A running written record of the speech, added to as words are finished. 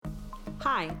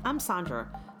Hi, I'm Sandra.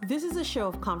 This is a show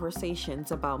of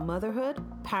conversations about motherhood,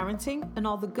 parenting, and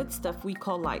all the good stuff we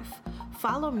call life.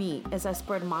 Follow me as I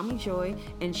spread mommy joy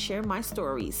and share my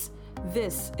stories.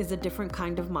 This is a different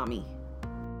kind of mommy.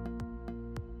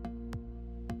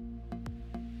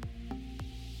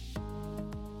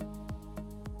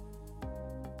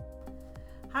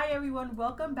 Hi everyone,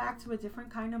 welcome back to A Different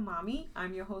Kind of Mommy.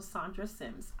 I'm your host Sandra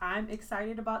Sims. I'm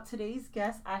excited about today's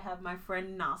guest. I have my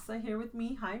friend Nasaa here with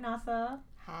me. Hi Nasaa.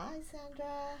 Hi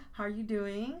Sandra. How are you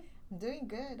doing? I'm doing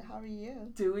good. How are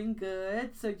you? Doing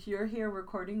good. So you're here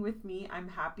recording with me. I'm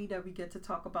happy that we get to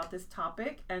talk about this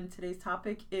topic. And today's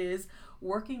topic is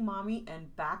working mommy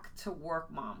and back to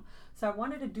work mom. So I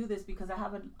wanted to do this because I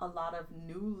have a lot of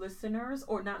new listeners,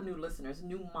 or not new listeners,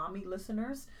 new mommy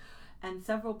listeners. And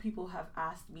several people have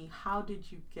asked me, how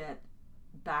did you get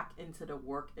back into the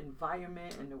work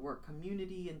environment and the work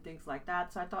community and things like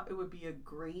that? So I thought it would be a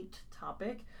great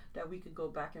topic that we could go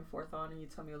back and forth on, and you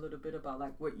tell me a little bit about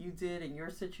like what you did in your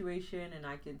situation, and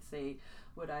I can say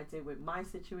what I did with my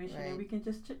situation, right. And we can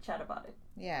just chit chat about it.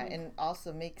 Yeah, and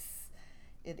also makes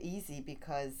it easy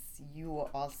because you are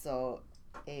also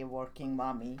a working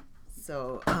mommy.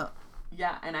 So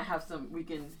yeah, and we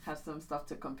can have some stuff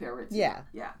to compare it to. Yeah,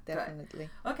 Good. definitely.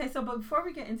 Okay, so but before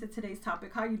we get into today's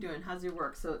topic, how are you doing? How's your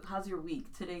work? So how's your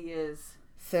week? Today is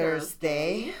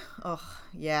Thursday. Oh,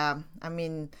 yeah. I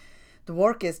mean, the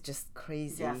work is just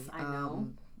crazy. Yes, I know.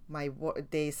 My work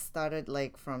day started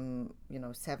like from,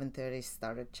 7:30,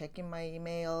 started checking my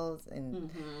emails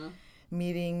and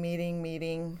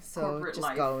meeting. So corporate just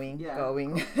life. going.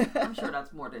 I'm sure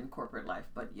that's more than corporate life,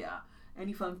 but yeah.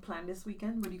 Any fun plan this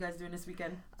weekend? What are you guys doing this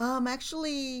weekend?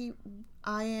 Actually,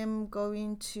 I am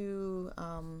going to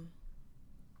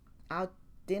out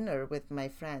dinner with my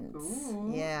friends. Ooh,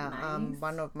 yeah, nice.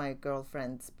 One of my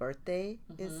girlfriend's birthday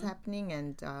is happening,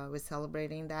 and we're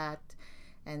celebrating that.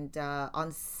 And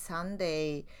on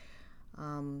Sunday,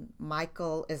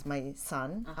 Michael is my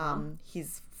son.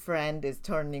 His friend is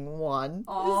turning 1.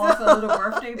 Oh, so a little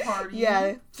birthday party.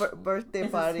 Yeah, birthday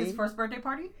party. Is this his first birthday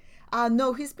party?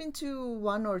 No, he's been to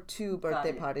 1 or 2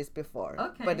 birthday parties before.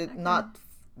 Okay. But not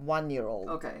 1-year-old.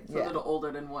 Okay, so a little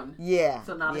older than 1. Yeah.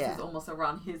 So now this is almost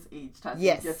around his age time.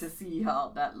 Yes. You get to see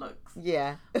how that looks.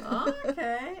 Yeah.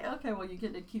 Okay. Well, you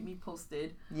get to keep me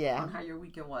posted on how your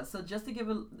weekend was. So just to give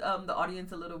the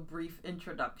audience a little brief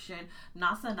introduction,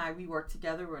 Nasaa and I, we work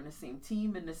together. We're in the same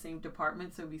team, in the same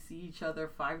department. So we see each other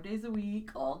 5 days a week,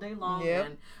 all day long. Yep.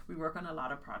 And we work on a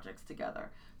lot of projects together.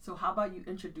 So how about you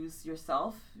introduce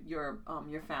yourself, your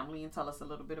family, and tell us a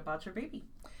little bit about your baby.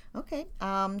 Okay.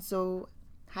 So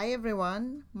hi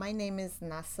everyone. My name is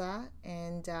Nasaa,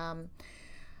 and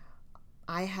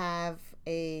I have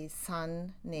a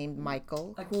son named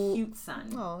Michael. Cute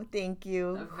son. Oh, thank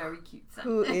you. A very cute son.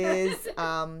 Who is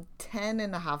 10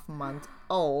 and a half months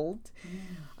old.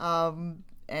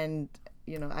 And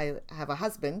I have a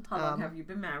husband. How long have you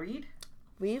been married?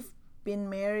 We've been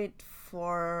married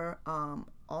for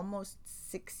almost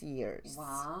 6 years.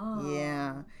 Wow.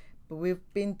 Yeah. But we've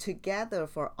been together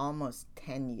for almost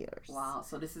 10 years. Wow.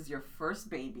 So this is your first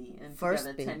baby. And first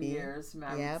together baby. 10 years,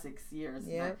 married 6 years.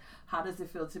 Yep. How does it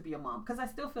feel to be a mom? Because I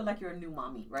still feel like you're a new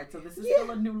mommy, right? So this is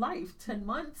still a new life. 10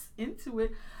 months into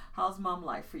it. How's mom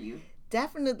life for you?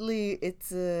 Definitely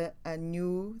it's a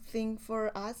new thing for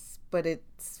us. But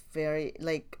it's very,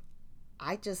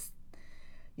 I just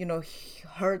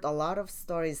heard a lot of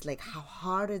stories like how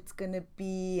hard it's gonna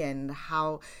be and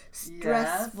how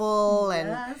stressful,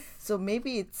 and so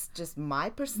maybe it's just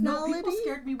my personality. No, people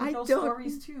scared me with those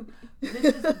stories too.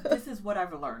 This is what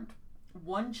I've learned.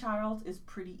 One child is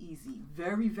pretty easy,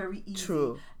 very, very easy.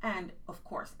 True. And of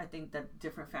course, I think that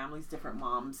different families, different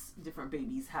moms, different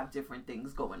babies have different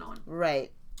things going on.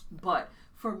 Right. But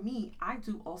for me, I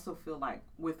do also feel like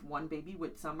with one baby,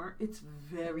 with Summer, it's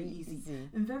very easy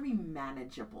and very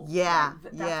manageable. Yeah,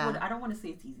 That's what I don't want to say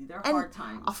it's easy. There are hard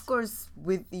times. Of course,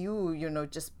 with you,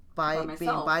 just by myself.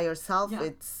 being by yourself,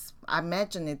 I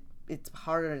imagine it's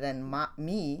harder than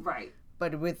me. Right.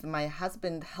 But with my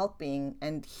husband helping,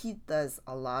 and he does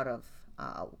a lot of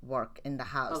work in the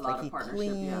house. Like he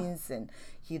cleans and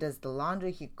he does the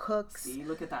laundry, he cooks. See,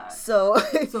 look at that. So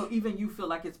even you feel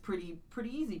like it's pretty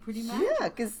easy, pretty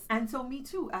manageable. Yeah, and so me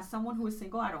too. As someone who is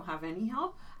single, I don't have any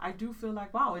help. I do feel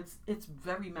like wow, it's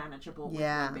very manageable with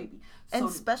my baby. So, and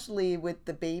especially with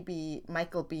the baby,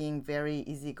 Michael being very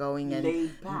easygoing and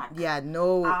laid back. Yeah,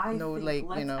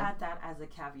 let's add that as a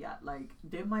caveat. Like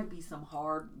there might be some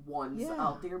hard ones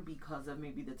out there because of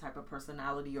maybe the type of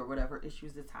personality or whatever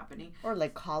issues that's happening. Or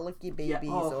like colicky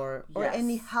babies or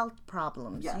any health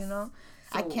problems,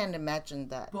 I can't imagine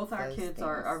that. Both our kids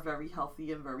are very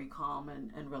healthy and very calm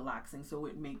and relaxing, so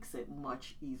it makes it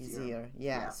much easier.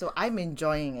 Yeah. So I'm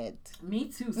enjoying it. Me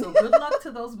too. So good luck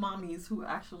to those mommies who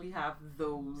actually have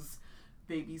those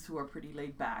babies who are pretty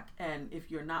laid back. And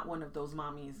if you're not one of those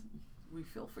mommies, we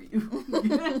feel for you.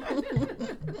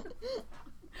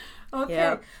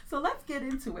 Okay, so let's get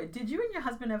into it. Did you and your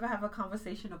husband ever have a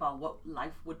conversation about what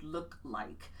life would look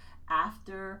like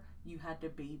after you had the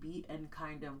baby and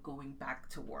kind of going back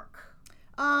to work?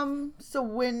 So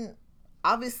when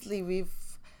obviously we've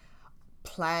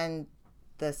planned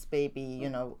this baby, you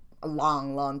know, a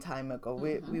long time ago.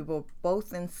 We were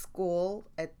both in school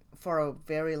for a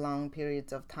very long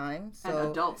periods of time. So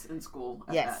and adults in school.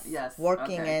 Yes,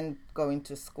 working and going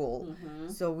to school.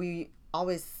 So we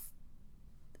always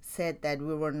said that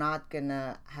we were not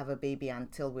gonna have a baby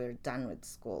until we're done with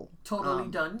school. Totally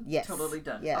done? Yes. Totally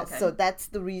done. Yeah. Okay. So that's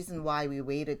the reason why we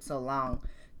waited so long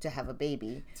to have a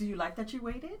baby. Do you like that you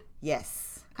waited?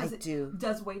 Yes, I do.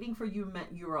 Does waiting for you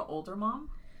meant you were an older mom?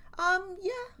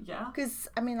 Yeah. Yeah. Because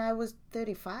I mean, I was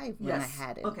 35 when I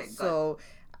had it. Okay. Good. So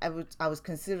I was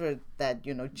considered that,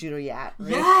 you know, geriatric.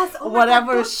 Yes. Oh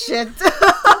whatever God, shit. Don't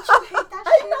you hate that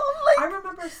shit? I know. Like, I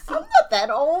remember. I'm not that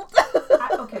old.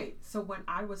 Okay, so when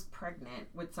I was pregnant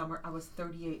with Summer, I was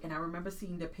 38, and I remember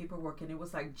seeing the paperwork, and it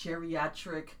was like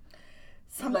geriatric,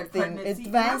 something like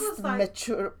advanced like,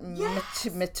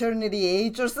 maternity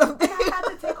age or something. And I had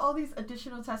to take all these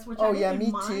additional tests, which I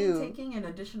didn't mind taking, an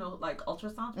additional like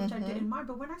ultrasounds, which I didn't mind.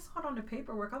 But when I saw it on the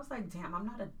paperwork, I was like, "Damn, I'm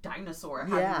not a dinosaur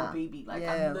having a baby. Like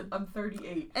I'm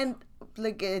 38." And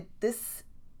like at this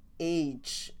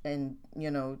age, and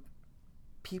you know,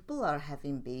 people are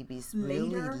having babies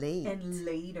really late.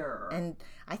 And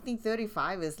I think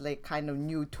 35 is like kind of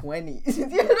new 20. You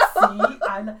know?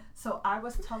 See, so I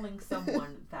was telling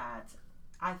someone that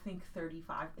I think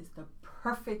 35 is the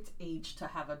perfect age to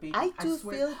have a baby. I feel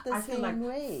the same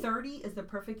way. 30 is the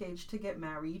perfect age to get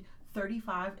married.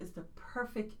 35 is the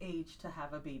perfect age to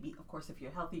have a baby. Of course, if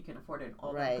you're healthy, you can afford it and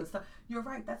all that good stuff. You're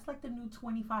right. That's like the new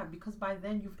 25 because by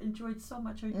then you've enjoyed so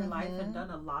much of your life and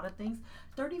done a lot of things.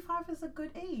 35 is a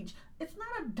good age. It's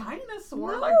not a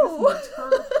dinosaur like this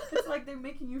maternal. It's like they're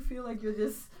making you feel like you're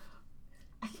this.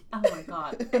 Oh my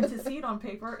God. And to see it on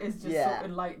paper is just so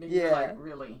enlightening. Yeah. You're like,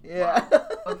 really? Yeah. Wow.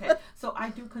 Okay. So I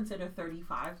do consider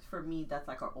 35, for me, that's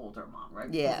like an older mom,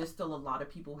 right? Yeah. Because there's still a lot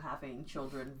of people having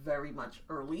children very much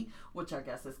early, which I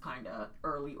guess is kind of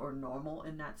early or normal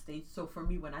in that stage. So for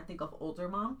me, when I think of older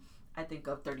mom, I think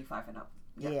of 35 and up.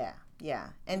 Yeah.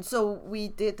 And so we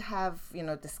did have, you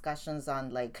know, discussions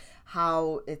on like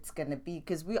how it's going to be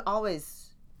because we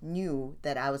always knew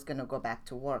that I was going to go back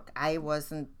to work. I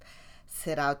wasn't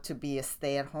set out to be a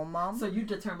stay-at-home mom. So you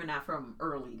determined that from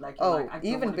early, like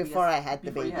even before I had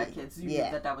the baby. Before you had kids, you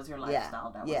knew that was your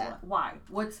lifestyle. That was why?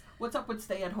 What's up with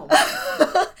stay-at-home?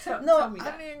 Tell me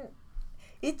that. I mean,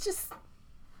 it just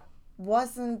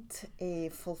wasn't a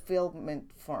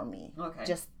fulfillment for me. Okay.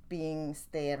 Just being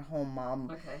stay-at-home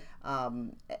mom. Okay.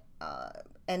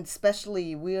 And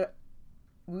especially we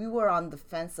were on the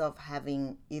fence of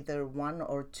having either one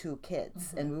or two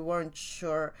kids, and we weren't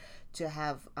sure to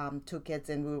have 2 kids,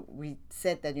 and we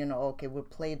said that, you know, okay, we'll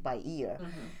play it by ear.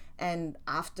 And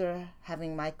after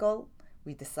having Michael,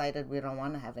 we decided we don't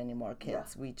want to have any more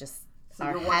kids. We just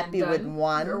are happy with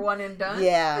one. You're one and done?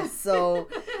 Yeah. So,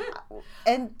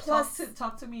 and plus...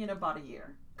 Talk to me in about a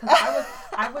year. Because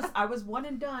I was one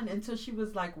and done until she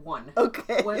was like 1.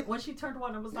 Okay. When she turned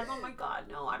 1, I was like, oh my God,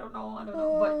 no, I don't know.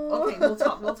 But okay,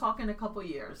 we'll talk in a couple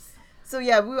years. So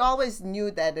yeah, we always knew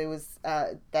that it was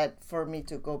that for me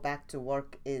to go back to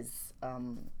work is,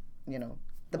 you know,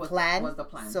 the plan. Was the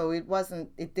plan. So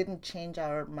it didn't change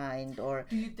our mind or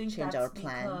change our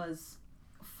plan. Because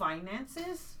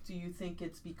finances? Do you think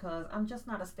it's because I'm just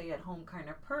not a stay-at-home kind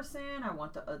of person? I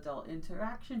want the adult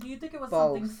interaction. Do you think it was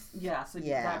something? Yeah. So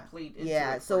that played into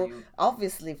it so for you.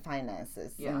 Obviously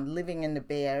finances. Yeah. And living in the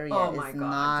Bay Area is not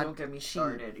God! Don't get me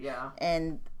started. Yeah.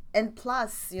 And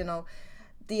plus, you know.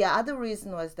 The other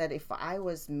reason was that if I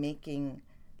was making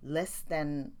less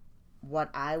than what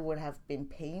I would have been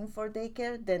paying for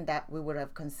daycare, then that we would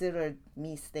have considered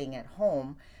me staying at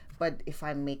home. But if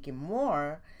I'm making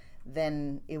more,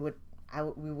 then it would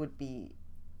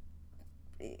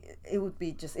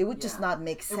just not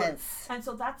make sense. And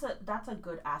so that's a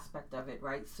good aspect of it,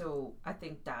 right? So I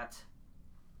think that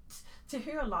to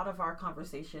hear a lot of our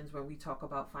conversations when we talk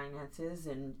about finances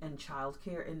and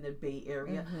childcare in the Bay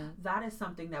Area, that is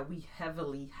something that we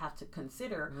heavily have to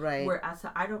consider. Right. Whereas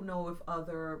I don't know if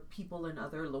other people in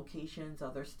other locations,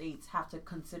 other states have to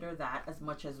consider that as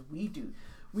much as we do.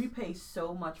 We pay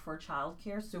so much for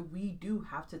childcare, so we do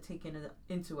have to take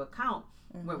into account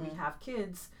When we have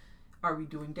kids, are we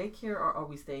doing daycare or are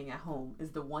we staying at home?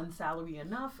 Is the one salary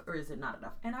enough or is it not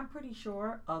enough? And I'm pretty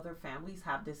sure other families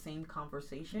have the same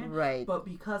conversation. Right. But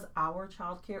because our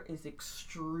childcare is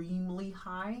extremely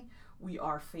high, we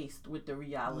are faced with the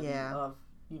reality of,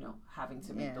 having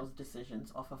to make those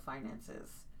decisions off of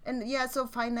finances. And so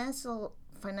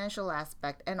financial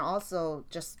aspect, and also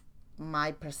just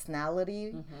my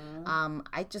personality.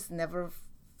 I just never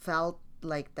felt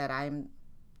like that I'm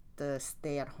the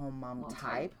stay-at-home mom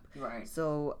type. Right.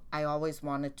 So I always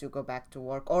wanted to go back to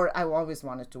work, or I always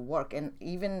wanted to work. And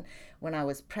even when I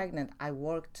was pregnant, I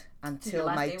worked until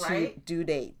my due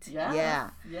date.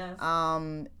 Yes.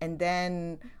 And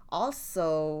then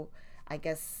also, I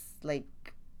guess, like,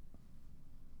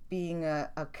 being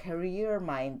a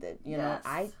career-minded,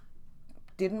 I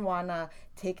didn't want to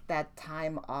take that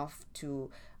time off to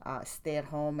stay at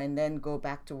home and then go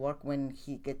back to work when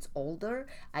he gets older.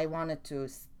 I wanted to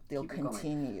still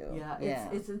continue.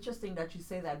 It's interesting that you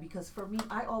say that, because for me,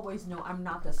 I always know I'm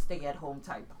not the stay-at-home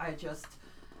type.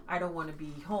 I don't want to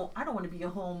be home. I don't want to be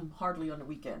at home hardly on the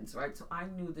weekends, right? So I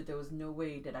knew that there was no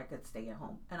way that I could stay at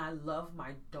home. And I love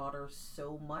my daughter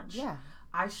so much. Yeah.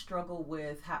 I struggle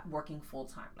with working full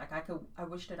time. Like I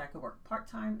wish that I could work part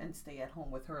time and stay at home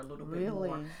with her a little bit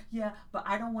more. Yeah, but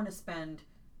I don't want to spend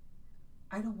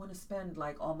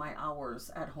like all my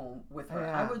hours at home with her.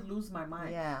 I would lose my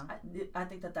mind. Yeah. I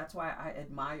think that's why I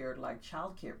admire like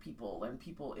childcare people and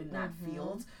people in that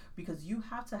field, because you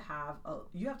have to have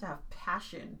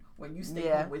passion when you stay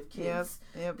home with kids.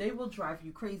 Yep. They will drive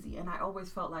you crazy. And I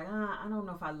always felt like, I don't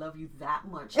know if I love you that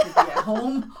much to be at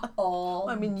home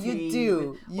all day. You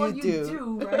do. You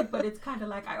do, right? But it's kind of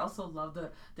like I also love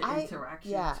the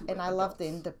interaction. Yeah, too, and I love the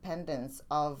independence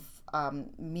of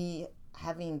me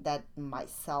having that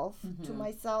myself to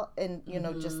myself, and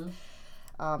just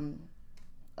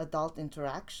adult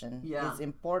interaction is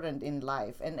important in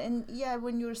life. And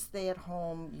when you're stay at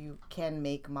home, you can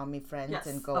make mommy friends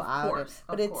and go out,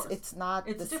 but it's not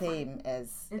the same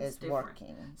as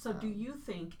working. So do you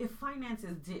think if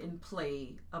finances didn't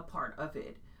play a part of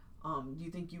it, do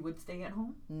you think you would stay at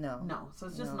home? No. So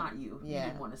it's just not you. You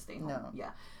didn't want to stay home. No.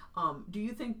 Yeah. Do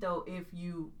you think though,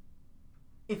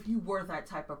 if you were that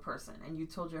type of person and you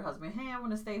told your husband, hey, I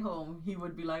want to stay home, he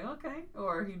would be like, okay?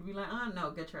 Or he'd be like,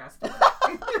 no, get your ass to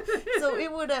work. So it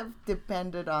would have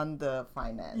depended on the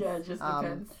finance. Yeah, it just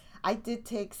depends. I did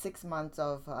take 6 months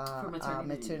of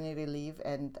maternity leave,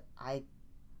 and I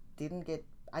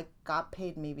got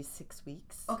paid maybe 6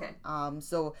 weeks. Okay.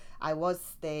 So I was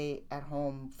stay at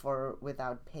home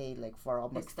without pay, like for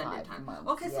almost extended 5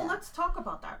 months. Okay, so let's talk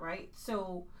about that, right?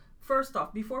 So first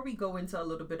off, before we go into a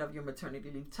little bit of your maternity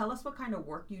leave, tell us what kind of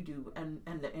work you do and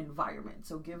the environment.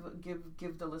 So give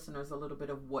the listeners a little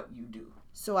bit of what you do.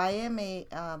 So I am a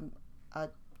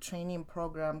training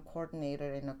program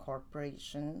coordinator in a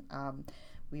corporation.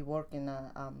 We work in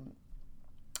a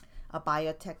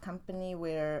biotech company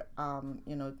where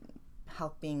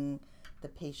helping the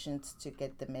patients to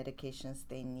get the medications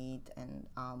they need, and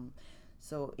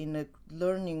so in a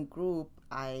learning group,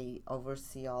 I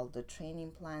oversee all the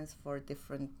training plans for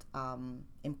different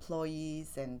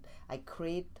employees, and I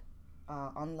create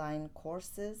online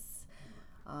courses.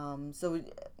 So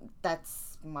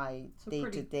that's my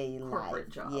day-to-day life.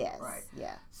 Job, yes, right?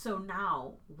 Yeah. So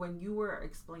now, when you were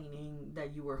explaining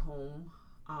that you were home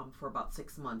for about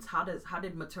 6 months, how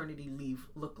did maternity leave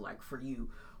look like for you?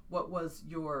 What was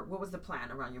the plan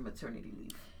around your maternity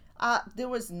leave? There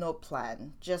was no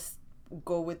plan. Just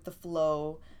go with the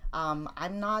flow.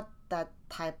 I'm not that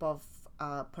type of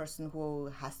person who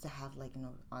has to have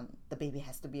the baby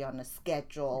has to be on a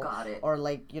schedule. Got it. Or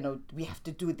we have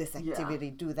to do this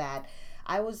activity, do that.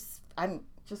 I'm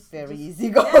just very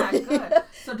easygoing. Yeah, good.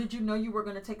 So did you know you were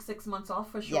going to take 6 months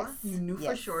off for sure? Yes. You knew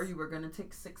for sure you were going to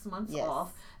take 6 months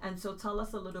off. And so tell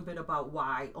us a little bit about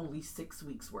why only 6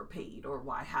 weeks were paid, or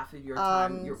why half of your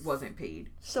time wasn't paid.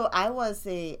 So I was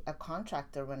a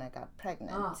contractor when I got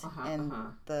pregnant, and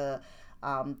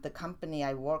the company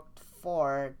I worked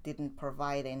for didn't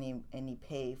provide any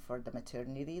pay for the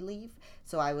maternity leave.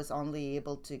 So I was only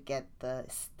able to get the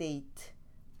state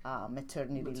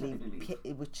maternity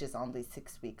leave, which is only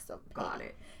 6 weeks of pay. Got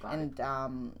it. And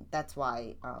that's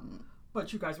why.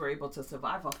 But you guys were able to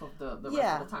survive off of the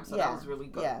rest of the time, so that was really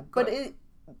good. Yeah, but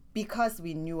because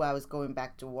we knew I was going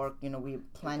back to work, we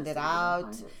planned it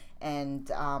out,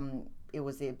 and we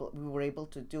were able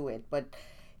to do it. But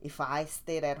if I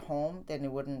stayed at home, then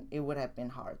it would have been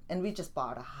hard. And we just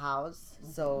bought a house,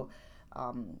 so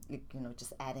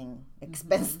just adding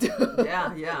expense to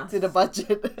to the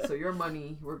budget. So your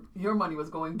money was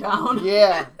going down.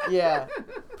 Yeah,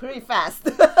 pretty fast.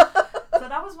 So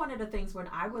that was one of the things when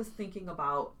I was thinking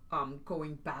about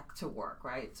going back to work,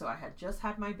 right? So I had just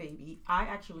had my baby. I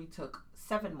actually took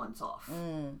 7 months off.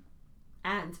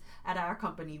 And at our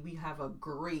company, we have a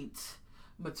great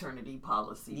maternity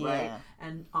policy, right?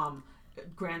 And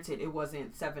granted, it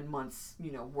wasn't 7 months,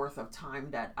 worth of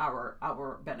time that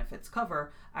our benefits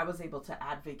cover. I was able to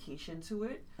add vacation to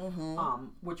it,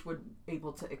 which would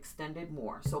able to extend it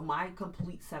more. So my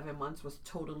complete 7 months was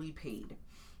totally paid.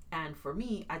 And for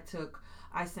me,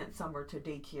 I sent Summer to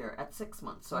daycare at 6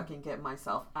 months so I can get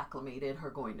myself acclimated, her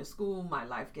going to school, my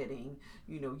life getting,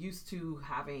 used to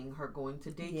having her going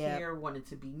to daycare, wanted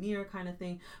to be near kind of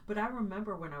thing. But I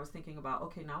remember when I was thinking about,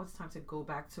 okay, now it's time to go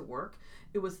back to work,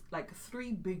 it was like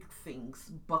 3 big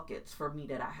things, buckets for me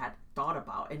that I had thought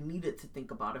about and needed to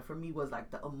think about. And for me was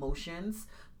like the emotions,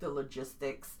 the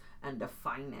logistics, and the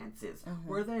finances.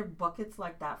 Were there buckets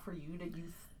like that for you that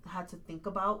you had to think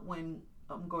about when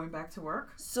going back to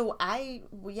work? So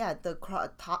the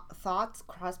thoughts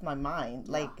crossed my mind,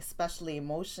 like especially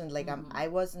emotion. Like I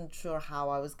wasn't sure how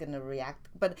I was gonna react,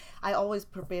 but I always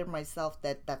prepared myself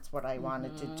that that's what I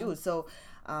wanted to do. So,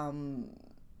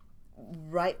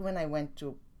 right when I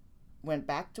went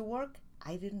back to work,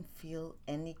 I didn't feel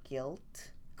any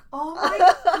guilt. Oh my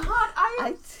God!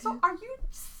 Are you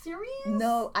serious?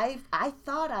 No, I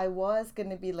thought I was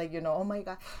gonna be like, oh my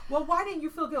God. Well, why didn't you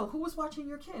feel guilt? Who was watching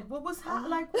your kid? What was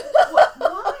like?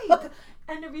 Why?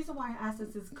 And the reason why I asked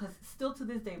this is because still to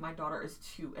this day, my daughter is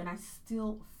 2, and I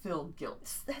still feel guilt.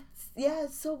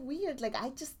 It's so weird. Like I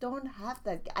just don't have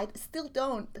that. I still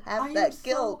don't have that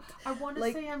guilt. I want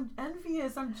to say I'm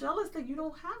envious. I'm jealous that you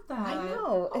don't have that. I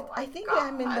know. I think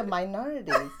I'm in the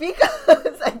minority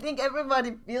because I think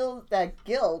everybody feels that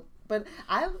guilt. But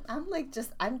I'm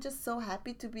just so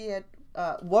happy to be at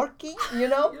working. You're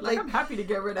like I'm happy to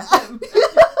get rid of him.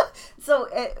 So.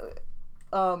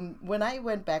 When I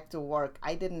went back to work,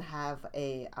 I didn't have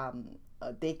a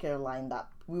daycare lined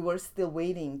up. We were still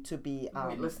waiting to be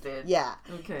waitlisted. Yeah.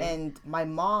 Okay. And my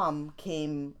mom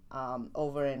came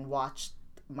over and watched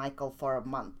Michael for a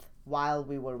month while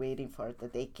we were waiting for the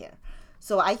daycare.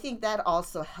 So I think that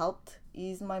also helped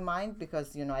ease my mind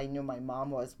because I knew my mom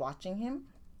was watching him.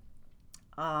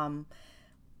 And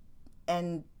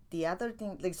the other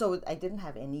thing, so I didn't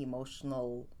have any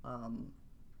emotional.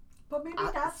 But maybe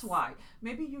that's why.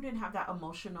 Maybe you didn't have that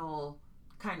emotional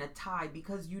kind of tie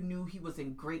because you knew he was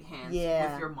in great hands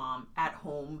with your mom at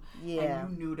home. And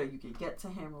you knew that you could get to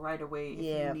him right away if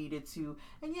you needed to.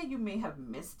 And you may have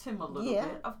missed him a little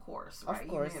bit, of course, right? Of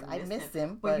course, I missed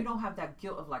him. But you don't have that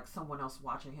guilt of like someone else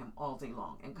watching him all day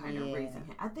long and kind of raising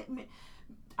him.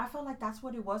 I felt like that's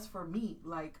what it was for me.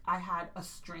 Like I had a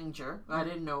stranger. I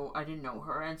didn't know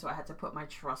her, and so I had to put my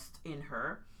trust in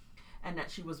her. And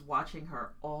that she was watching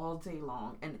her all day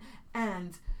long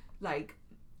and like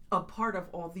a part of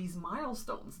all these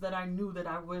milestones that I knew that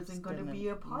I wasn't going to be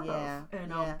a part of.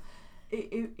 And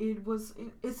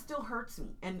it still hurts me.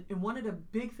 And one of the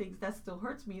big things that still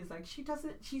hurts me is like she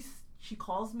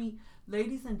calls me,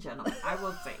 ladies and gentlemen, I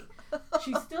will say,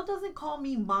 she still doesn't call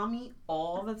me mommy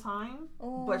all the time,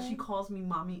 but she calls me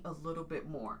mommy a little bit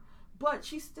more. But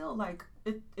she's still like,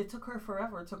 it took her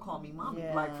forever to call me mommy.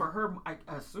 Yeah. Like for her, I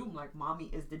assume like mommy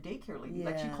is the daycare lady. Yeah.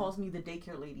 Like she calls me the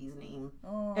daycare lady's name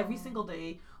every single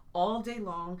day, all day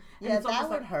long. And it's that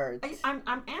would hurt.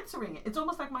 I'm answering it. It's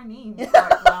almost like my name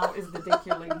right now is the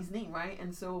daycare lady's name, right?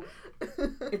 And so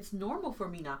it's normal for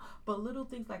me now. But little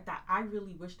things like that, I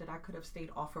really wish that I could have stayed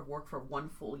off of work for 1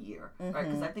 full year, right?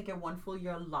 Because I think in 1 full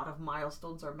year, a lot of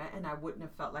milestones are met and I wouldn't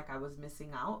have felt like I was missing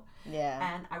out.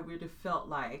 Yeah. And I would have felt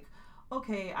like,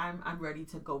 okay, I'm ready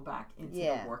to go back into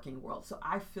the working world. So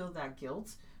I feel that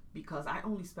guilt because I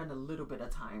only spend a little bit of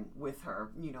time with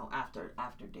her, after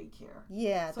daycare.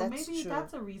 Yeah, so that's maybe true.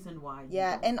 That's a reason why.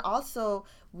 Yeah, and also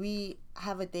we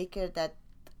have a daycare that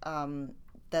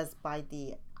does by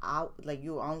the out, like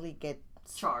you only get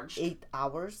charged 8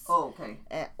 hours. Oh, okay.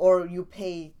 Or you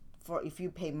pay if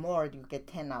you pay more, you get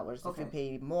 10 hours. Okay. If you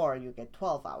pay more, you get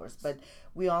 12 hours. But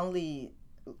we only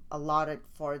allotted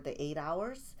for the 8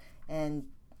 hours. And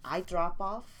I drop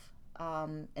off,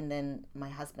 and then my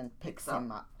husband picks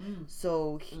him up.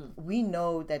 So we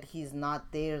know that he's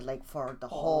not there like for the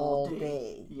whole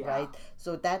day, right?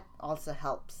 So that also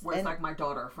helps. Where it's like my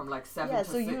daughter from like 7 to 6.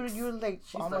 Yeah, so you're like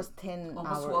she's almost like 10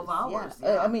 almost hours. 12 hours.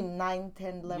 Yeah. I mean 9,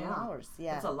 10, 11 hours.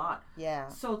 Yeah. It's a lot. Yeah.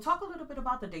 So talk a little bit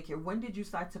about the daycare. When did you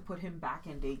decide to put him back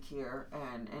in daycare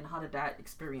and how did that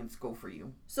experience go for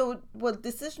you? So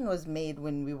decision was made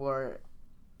when we were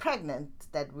pregnant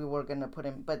that we were gonna put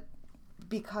him, but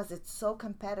because it's so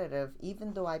competitive,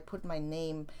 even though I put my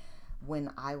name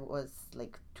when I was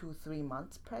like 2-3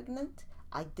 months pregnant,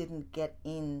 I didn't get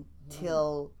in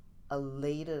till a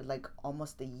later, like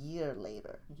almost a year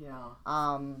later. Yeah.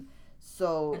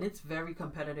 So and it's very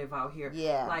competitive out here.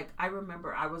 Yeah. Like I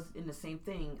remember I was in the same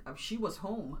thing. She was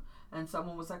home and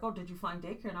someone was like, "Oh, did you find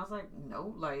daycare?" And I was like,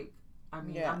 "No, like I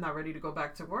mean, I'm not ready to go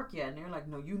back to work yet." And they're like,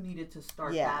 "No, you needed to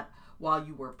start that while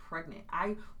you were pregnant."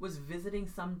 I was visiting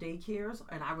some daycares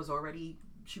and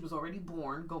she was already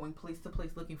born, going place to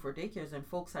place looking for daycares, and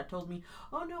folks had told me,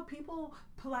 "Oh no, people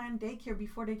plan daycare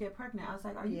before they get pregnant." I was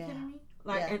like, "Are you kidding me?"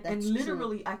 Like, and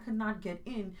literally, true. I could not get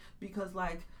in because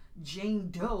like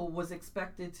Jane Doe was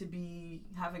expected to be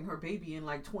having her baby in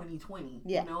like 2020,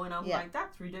 you know, and I'm like,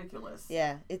 that's ridiculous.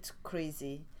 Yeah, it's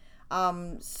crazy.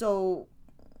 So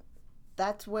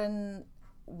that's when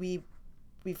we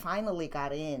finally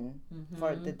got in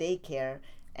for the daycare.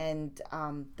 And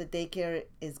the daycare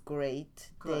is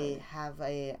great. They have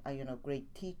a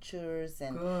great teachers,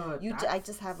 and I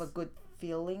just have a good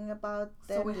feeling about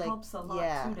them. So it helps a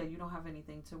lot too that you don't have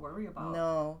anything to worry about.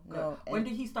 No. When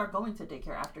did he start going to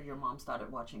daycare after your mom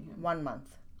started watching him? 1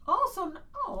 month. Oh,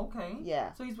 okay.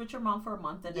 Yeah. So he's with your mom for a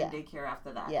month and then daycare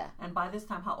after that. Yeah. And by this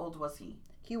time, how old was he?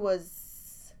 He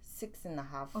was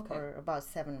 6.5 or about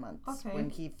 7 months when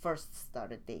he first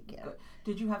started daycare. Good.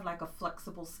 Did you have like a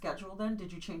flexible schedule then?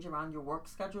 Did you change around your work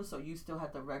schedule so you still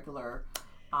had the regular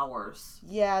hours?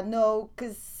 Yeah, no,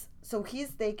 because so his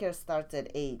daycare starts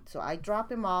at 8. So I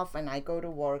drop him off and I go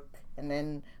to work, and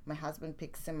then my husband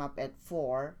picks him up at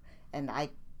 4, and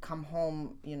I come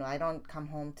home, I don't come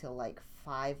home till like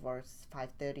 5 or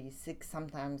 5:30, 6,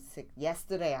 sometimes 6.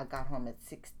 Yesterday I got home at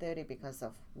 6:30 because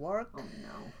of work. Oh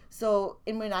no. So,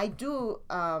 and when I do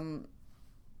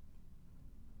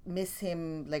miss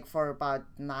him like for about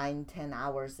 9-10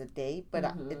 hours a day, but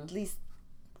at least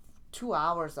 2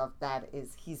 hours of that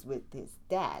is he's with his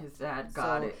dad. His dad,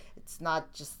 got it. It's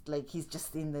not just like he's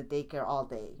just in the daycare all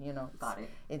day, Got it.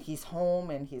 And he's home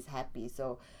and he's happy.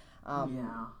 So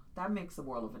that makes a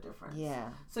world of a difference. Yeah.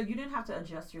 So you didn't have to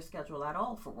adjust your schedule at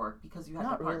all for work because you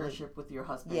had the partnership with your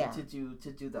husband to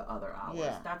do the other hours.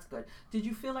 Yeah. That's good. Did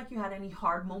you feel like you had any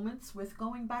hard moments with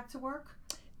going back to work?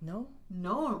 No.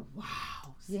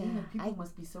 Wow. See, people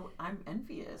must be so. I'm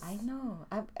envious. I know.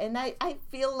 I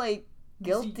feel like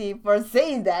guilty for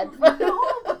saying that. No,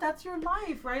 but that's your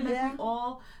life, right? Like we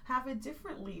all have it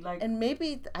differently. Like, and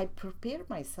maybe I prepared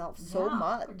myself so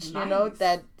much,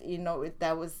 that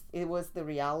it was the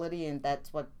reality, and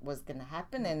that's what was gonna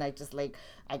happen, and I just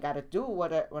I gotta do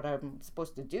what I'm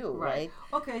supposed to do, right?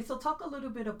 Okay, so talk a little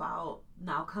bit about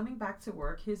now coming back to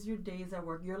work. Here's your days at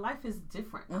work. Your life is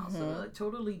different now, so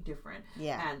totally different.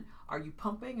 Yeah. And are you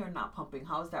pumping or not pumping?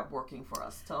 How is that working for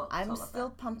us? I'm still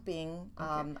pumping.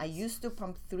 Okay. I used to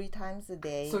pump 3 times a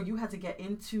day. So you had to get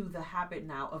into the habit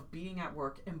now of being at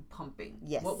work and pumping.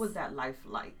 Yes. What was that life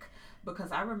like?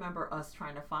 Because I remember us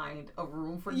trying to find a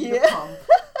room for you to pump,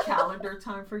 calendar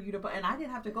time for you to pump, and I didn't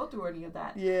have to go through any of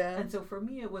that. Yeah. And so for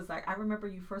me, it was like, I remember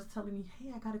you first telling me,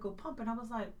 "Hey, I gotta go pump," and I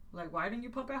was like, why didn't you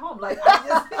pump at home? Like,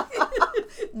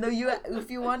 no,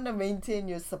 if you want to maintain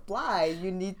your supply,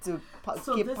 you need to keep pumping.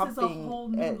 So this is a whole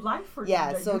new life for you.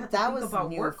 Yeah, so that was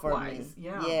new for me.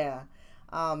 Yeah.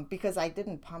 Because I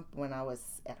didn't pump when I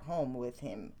was at home with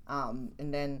him,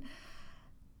 and then.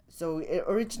 So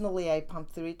originally I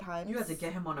pumped 3 times. You had to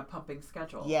get him on a pumping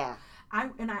schedule. Yeah. I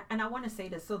want to say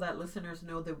this so that listeners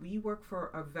know that we work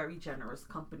for a very generous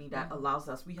company that allows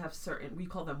us. We have we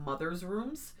call them mother's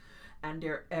rooms, and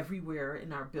they're everywhere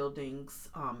in our buildings,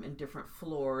 in different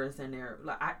floors. And they're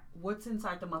what's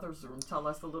inside the mother's room? Tell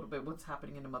us a little bit what's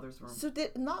happening in the mother's room. So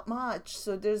not much.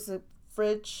 So there's a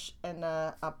fridge and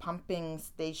a pumping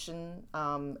station,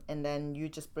 and then you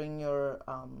just bring your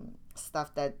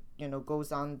stuff that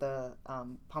goes on the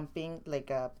pumping, like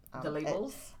the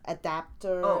labels,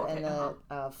 adapter, and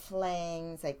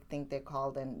flangs, I think they're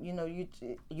called, and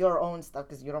your own stuff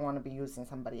because you don't want to be using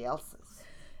somebody else's,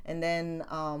 and then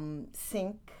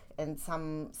sink and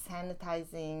some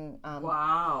sanitizing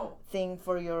thing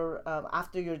for your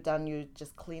after you're done, you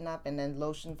just clean up, and then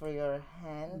lotion for your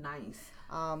hand. Nice.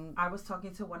 I was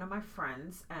talking to one of my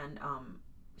friends, and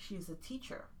she's a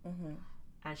teacher.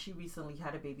 And she recently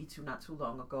had a baby not too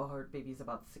long ago. Her baby's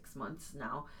about 6 months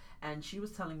now. And she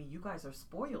was telling me, you guys are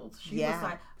spoiled. She was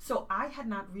like, so I had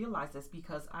not realized this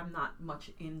because I'm not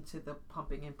much into the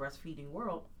pumping and breastfeeding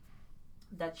world.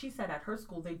 That she said at her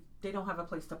school, they don't have a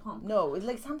place to pump. No, it's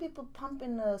like some people pump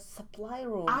in a supply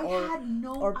room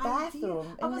or bathroom.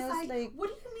 Idea. I was like, what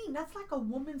do you mean? That's like a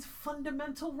woman's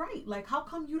fundamental right. Like, how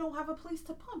come you don't have a place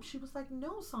to pump? She was like,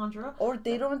 no, Sandra. Or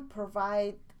they don't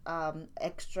provide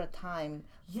extra time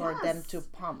for them to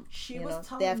pump. She you was know?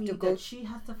 telling They have me to that she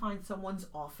has to find someone's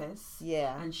office.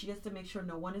 Yeah. And she has to make sure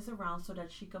no one is around so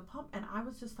that she can pump. And I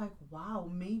was just like, wow,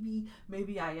 maybe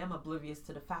I am oblivious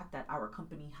to the fact that our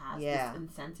company has this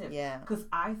incentive. Yeah. Because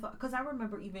I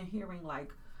remember even hearing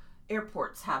like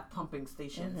airports have pumping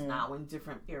stations now in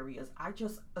different areas. I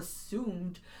just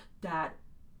assumed that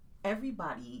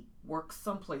everybody works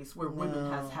someplace where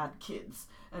women has had kids,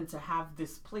 and to have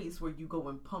this place where you go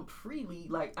and pump freely,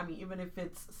 like, I mean, even if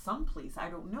it's someplace, I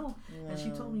don't know. And she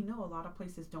told me, no, a lot of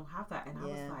places don't have that. And I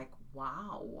was like,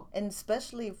 wow. And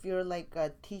especially if you're like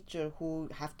a teacher who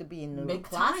have to be in the make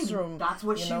classroom. Time. That's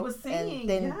what she was saying. And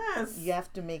then you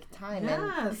have to make time.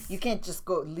 And you can't just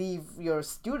go leave your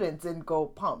students and go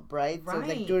pump, right? So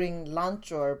like during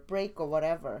lunch or break or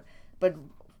whatever. But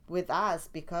with us,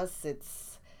 because it's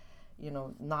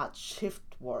not shift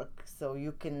work, so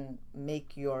you can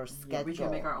make your schedule. Yeah, we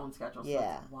can make our own schedule.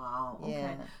 So wow. Okay.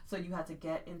 Yeah. So you had to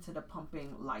get into the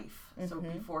pumping life. So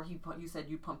before you said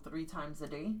you pumped 3 times a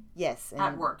day? Yes.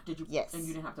 At work, did you? Yes. And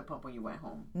you didn't have to pump when you went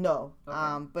home? No.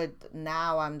 Okay. But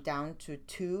now I'm down to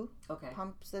 2 okay.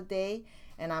 pumps a day,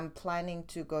 and I'm planning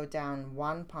to go down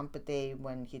 1 pump a day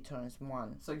when he turns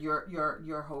 1. So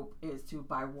your hope is to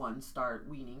by 1 start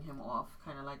weaning him off,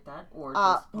 kind of like that, or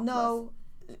just pump less?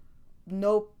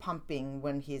 No pumping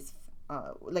when he's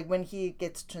like when he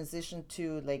gets transitioned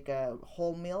to like a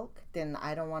whole milk. Then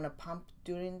I don't want to pump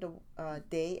during the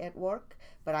day at work,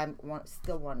 but I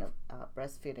still want to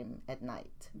breastfeed him at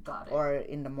night. Got it. Or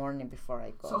in the morning before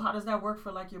I go. So how does that work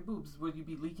for like your boobs? Will you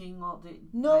be leaking all day?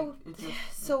 No.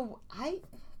 So I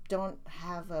don't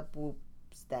have a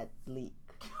boobs that leak.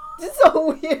 It's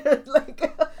so weird.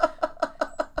 Like,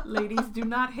 ladies, do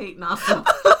not hate Nasaa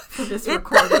for this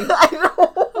recording. I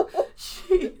know.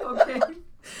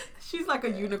 She's like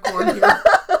a unicorn here.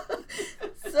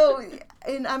 So,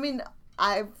 and I mean,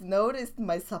 I've noticed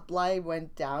my supply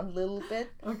went down a little bit.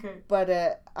 Okay.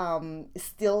 But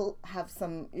still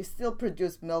you still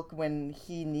produce milk when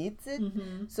he needs it.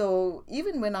 So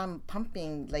even when I'm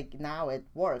pumping, like now at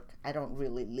work, I don't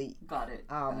really leak. Got it.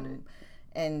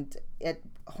 And at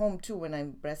home too, when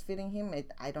I'm breastfeeding him,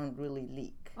 I don't really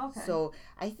leak. Okay. So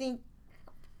I think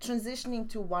transitioning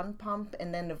to 1 pump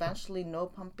and then eventually no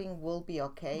pumping will be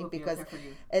okay, because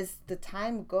as the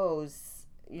time goes,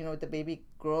 the baby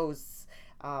grows,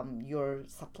 your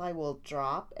supply will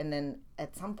drop, and then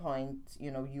at some point,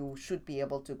 you should be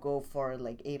able to go for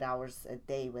like 8 hours a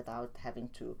day without having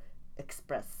to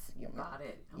express your milk. Got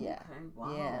it. Yeah. Okay.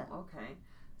 Wow. Yeah. Okay.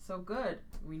 So good.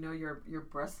 We know your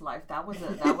breast life. That was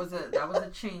a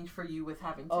change for you with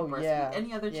having to breastfeed. Yeah.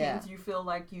 Any other change you feel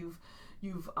like you've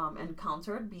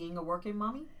encountered being a working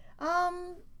mommy?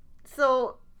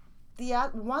 So the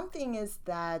one thing is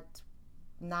that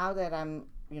now that I'm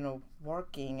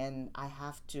working and I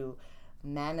have to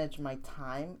manage my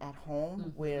time at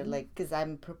home, where like, because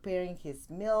I'm preparing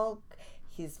his milk,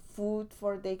 his food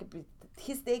for daycare.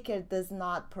 His daycare does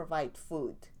not provide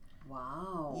food.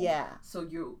 Wow. Yeah. So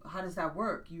how does that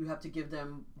work? You have to give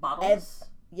them bottles?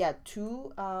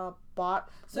 2 bottles.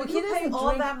 So he doesn't all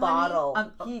drink that bottle.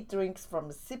 He drinks from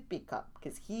a sippy cup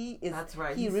because he is. That's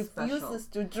right. He refuses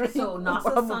to drink so from Nasaa's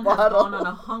a son bottle. has gone on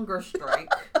a hunger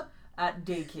strike at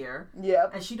daycare. Yeah.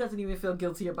 And she doesn't even feel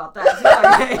guilty about that. She's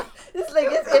like, hey. It's like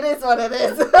it is what it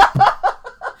is.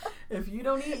 If you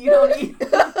don't eat, you don't eat.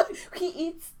 He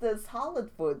eats the solid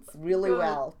foods really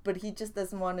well, but he just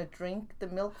doesn't want to drink the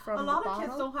milk from the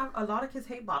bottle. A lot of kids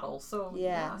hate bottles, so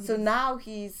yeah. So now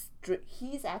he's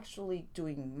actually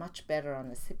doing much better on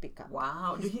the sippy cup.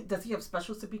 Wow. Does he have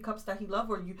special sippy cups that he loves,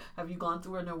 or have you gone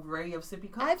through an array of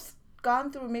sippy cups? I've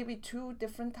gone through maybe 2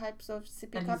 different types of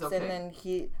sippy cups, and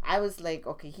then I was like,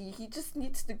 okay, he just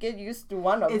needs to get used to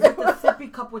one of them. Is it the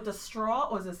sippy cup with the straw,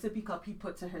 or is it a sippy cup he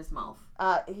puts in his mouth?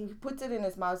 He puts it in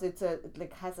his mouth. It's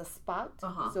has a spout,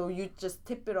 uh-huh. So you just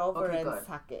tip it over and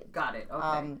suck it. Got it.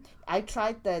 Okay. I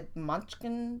tried the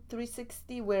Munchkin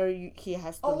 360 where he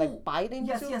has to like bite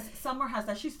into. Yes. Summer has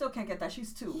that. She still can't get that.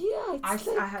 She's 2. Yeah,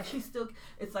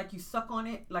 it's like you suck on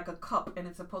it like a cup, and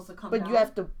it's supposed to come. But down. you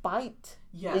have to bite.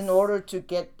 Yes. In order to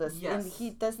get this, yes. And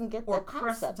he doesn't get or that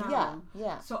concept. Down.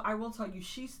 Yeah. So I will tell you,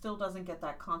 she still doesn't get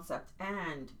that concept,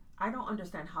 and I don't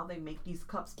understand how they make these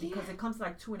cups because it comes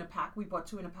like 2 in a pack. We bought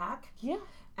 2 in a pack. Yeah.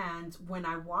 And when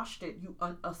I washed it, you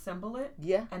assemble it.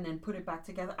 Yeah. And then put it back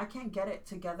together. I can't get it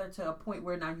together to a point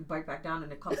where now you bite back down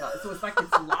and it comes out. So it's like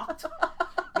it's locked.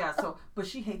 Yeah. So, but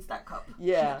she hates that cup.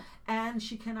 Yeah. And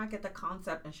she cannot get the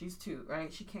concept, and she's 2,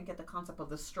 right? She can't get the concept of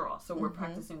the straw. So we're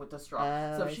practicing with the straw.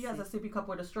 So if she has a sippy cup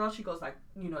with a straw, she goes like,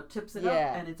 tips it up,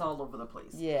 and it's all over the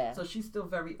place. Yeah. So she's still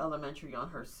very elementary on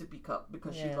her sippy cup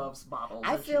because she loves bottles.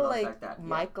 I and feel she loves like that.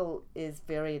 Michael is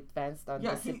very advanced on the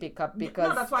sippy cup because...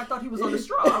 No, that's why I thought he was on the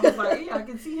straw. I was like, yeah, I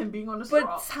can see him being on the straw.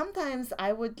 But sometimes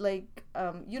I would like,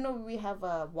 we have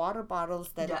water bottles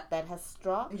that has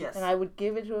straw. Yes. And I would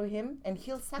give it to him and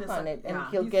he'll suck on it and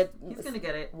he's going to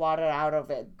get it. Water out of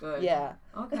it. Good. Yeah.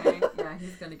 Okay. Yeah,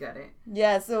 he's going to get it.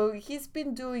 Yeah, so he's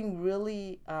been doing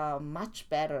really much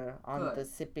better on the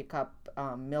sippy cup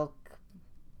milk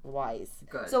wise.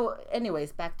 Good. So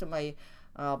anyways, back to my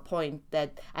point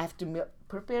that I have to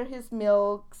prepare his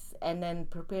milks and then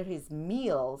prepare his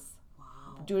meals.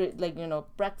 Do it like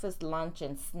breakfast, lunch,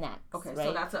 and snacks. Okay, right?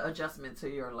 So that's an adjustment to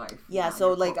your life. Yeah,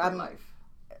 so like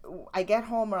I get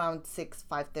home around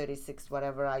 5:30, 6,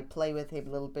 whatever. I play with him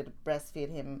a little bit,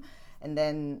 breastfeed him, and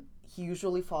then he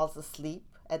usually falls asleep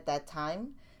at that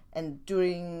time. And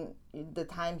during the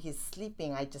time he's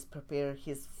sleeping, I just prepare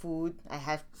his food. I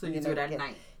have so you do it at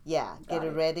night. Yeah, get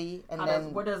it ready, and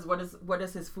then what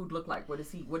does his food look like? What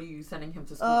are you sending him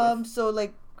to school with? So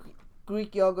like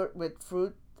Greek yogurt with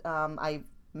fruit. I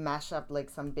mash up like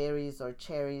some berries or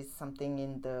cherries, something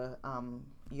in the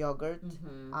yogurt,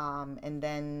 and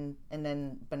then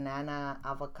banana,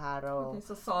 avocado. Okay,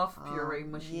 so soft puree,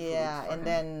 mushy. Yeah, and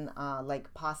then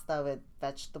like pasta with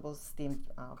vegetables,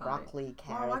 steamed broccoli,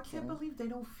 carrots. Wow, I can't believe they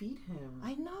don't feed him.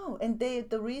 I know, and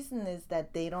the reason is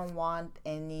that they don't want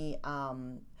any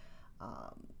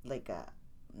like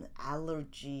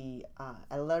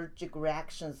allergic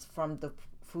reactions from the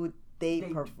food they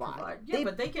provide. Yeah,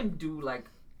 but they can do like.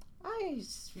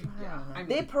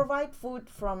 They provide food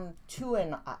from 2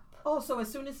 and up. Oh, so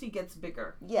as soon as he gets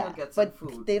bigger, he'll get some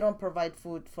food. But they don't provide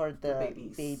food for the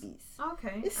babies.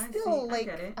 Okay, it's I still see. like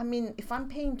I get it. I mean, if I'm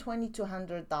paying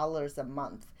 $2,200 a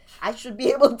month, I should be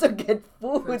able to get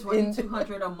food. For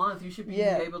 $2,200 a month, you should be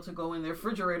able to go in the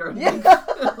refrigerator. And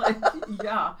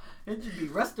it should be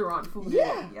restaurant food.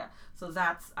 Yeah. So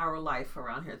that's our life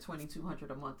around here. $2,200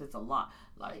 a month. It's a lot.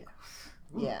 Like.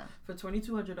 Yeah. For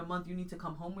 $2,200 a month, you need to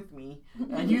come home with me,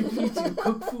 and you need to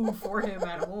cook food for him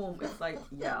at home. It's like,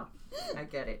 yeah, I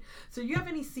get it. So, you have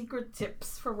any secret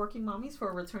tips for working mommies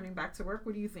for returning back to work?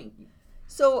 What do you think?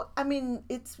 So, I mean,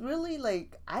 it's really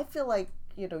like I feel like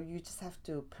you just have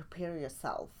to prepare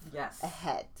yourself.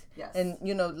 Ahead. Yes. And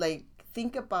like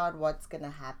think about what's gonna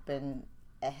happen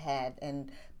ahead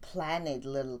and plan it a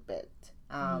little bit.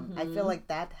 I feel like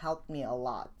that helped me a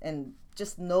lot, and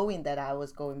just knowing that I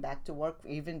was going back to work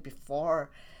even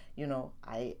before,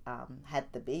 I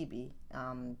had the baby,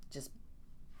 just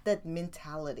that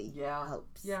mentality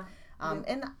helps. Yeah.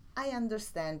 And I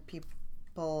understand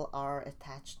people are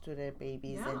attached to their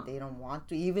babies and they don't want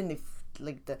to, even if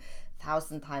like the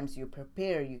 1,000 times you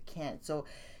prepare, you can't. So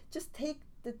just take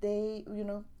the day,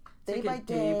 day by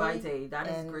day. That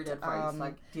is great advice.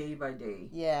 Like day by day.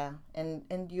 Yeah,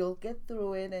 and you'll get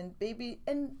through it,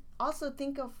 and also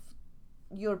think of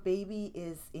your baby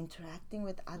is interacting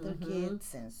with other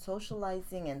kids and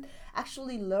socializing and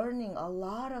actually learning a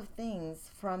lot of things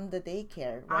from the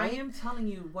daycare, right? I am telling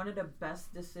you, one of the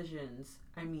best decisions,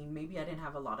 I mean, maybe I didn't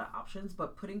have a lot of options,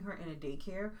 but putting her in a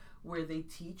daycare where they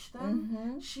teach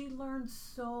them, she learns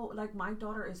so, like my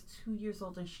daughter is 2 years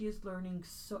old and she is learning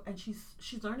so, and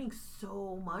she's learning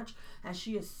so much, and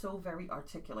she is so very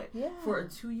articulate. Yeah. For a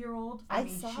 2-year-old, I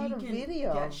saw her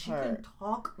video of she her. can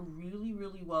talk really,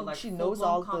 really well. And like she knows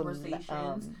all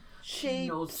conversations. Shapes, she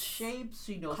knows shapes,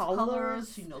 she knows colors,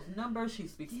 colors, she knows numbers, she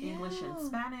speaks English and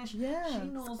Spanish. Yeah, she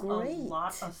knows a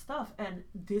lot of stuff. And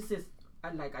this is,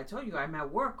 like I told you, I'm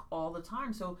at work all the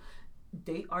time, so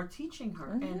they are teaching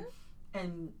her.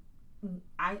 And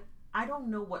I don't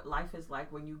know what life is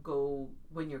like when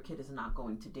your kid is not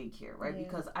going to daycare, right? Yeah.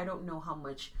 Because I don't know how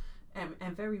much,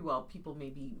 and very well, people may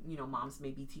be, moms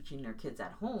may be teaching their kids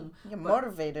at home.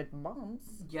 Motivated moms.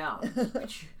 Yeah.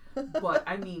 But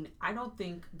I mean, I don't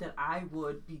think that I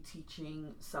would be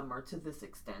teaching Summer to this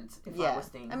extent if I was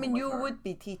staying home. I mean, you her. would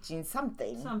be teaching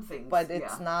something, but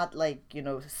it's not like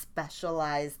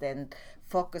specialized and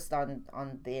focused on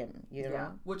them.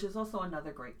 Which is also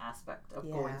another great aspect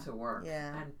of going to work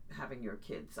and having your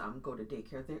kids go to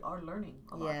daycare. They are learning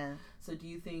a lot. Yeah. So do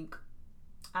you think?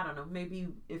 I don't know. Maybe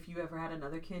if you ever had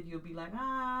another kid, you'll be like,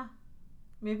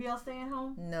 maybe I'll stay at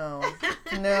home. No.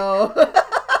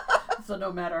 So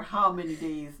no matter how many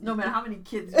days, no matter how many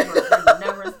kids you are, you're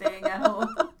never staying at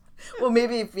home. Well,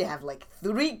 maybe if we have like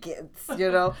 3 kids,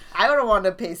 you know, I don't want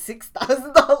to pay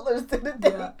 $6,000 to the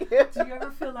daycare. Do you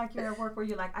ever feel like you're at work where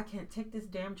you're like, I can't take this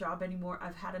damn job anymore.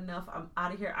 I've had enough. I'm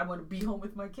out of here. I want to be home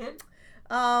with my kid.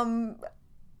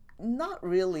 Not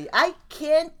really. I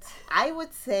can't. I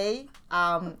would say,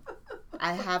 I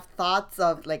have thoughts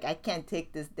of like I can't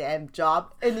take this damn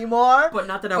job anymore. But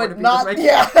not that I want to be this right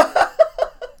yeah.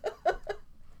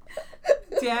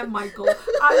 Damn, Michael.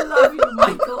 I love you,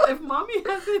 Michael. If mommy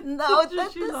hasn't No, told you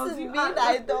that she loves doesn't you, mean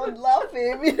I don't love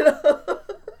him, you know.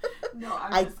 No,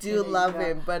 I do kidding, love yeah.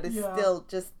 him, but it's Yeah. still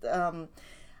just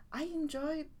I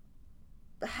enjoy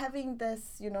having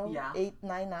this, you know,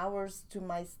 8-9 hours to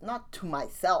not to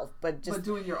myself, but just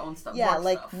doing your own stuff. Yeah, work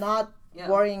like stuff. not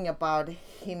worrying about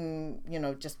him, you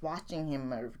know, just watching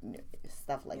him or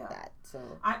stuff like that. So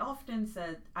I often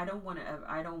said I don't want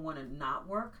to not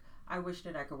work. I wish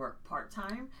that I could work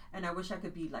part-time, and I wish I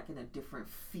could be like in a different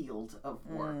field of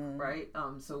work, right?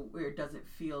 So where it doesn't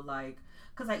feel like,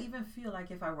 because I even feel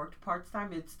like if I worked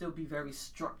part-time, it'd still be very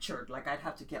structured. Like I'd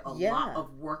have to get a lot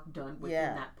of work done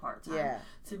within that part-time. Yeah.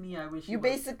 To me, I wish you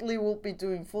basically will be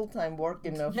doing full-time work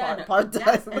in a part-time.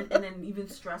 Yes, and then even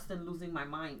stressed and losing my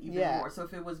mind even more. So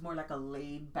if it was more like a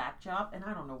laid-back job, and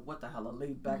I don't know what the hell a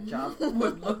laid-back job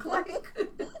would look like,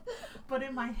 but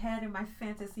in my head, in my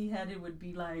fantasy head, it would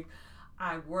be like,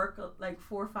 I work like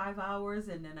 4 or 5 hours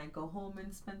and then I go home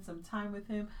and spend some time with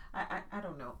him. I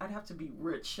don't know. I'd have to be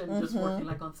rich and just working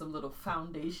like on some little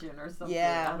foundation or something.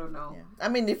 I don't know. Yeah. I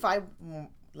mean, if I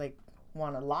like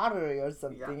won a lottery or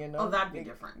something, you know. Oh, that'd be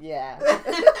different. Yeah.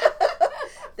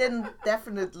 Then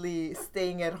definitely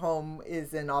staying at home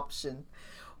is an option.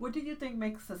 What do you think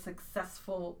makes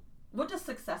what does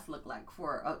success look like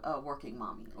for a working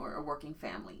mommy or a working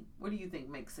family? What do you think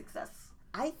makes success?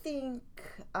 I think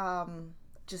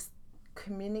just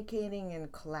communicating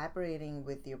and collaborating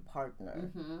with your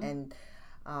partner and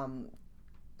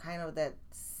kind of that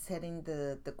setting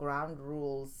the ground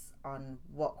rules on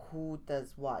who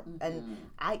does what. And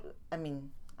I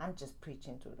mean, I'm just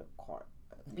preaching to the choir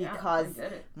because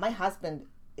my husband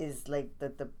is like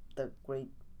the great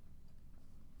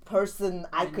person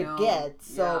I could get.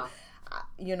 So,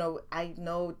 you know, I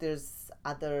know there's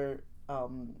other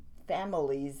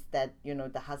families that, you know,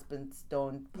 the husbands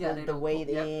don't pull the weight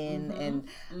in and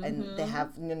they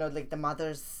have, you know, like the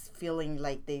mothers feeling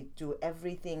like they do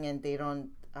everything and they don't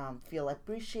feel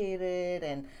appreciated.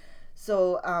 And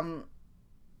so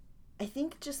I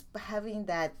think just having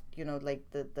that, you know, like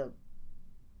the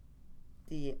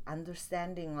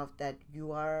understanding of that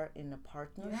you are in a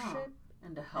partnership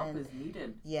and the help is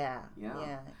needed. Yeah,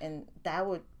 and that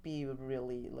would be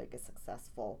really like a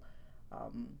successful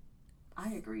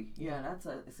I agree. Yeah, that's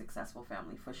a successful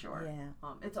family for sure.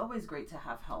 Yeah. It's always great to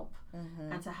have help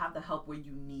and to have the help where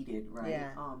you need it, right?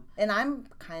 Yeah. And I'm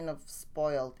kind of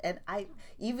spoiled. And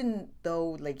even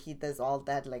though like he does all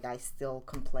that, like I still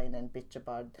complain and bitch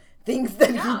about things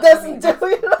that he doesn't do.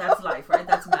 You know? That's life, right?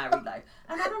 That's married life.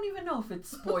 And I don't even know if it's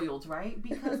spoiled, right?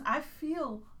 Because I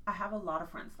feel I have a lot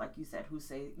of friends, like you said, who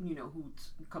say, you know, who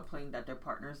complain that their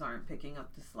partners aren't picking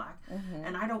up the slack.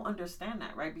 And I don't understand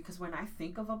that, right? Because when I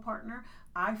think of a partner,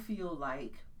 I feel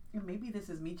like, and maybe this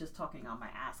is me just talking on my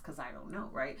ass because I don't know,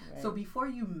 right? So before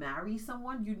you marry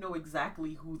someone, you know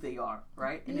exactly who they are,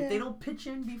 right? And if they don't pitch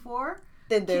in before,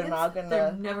 then they're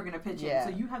never gonna pitch in. So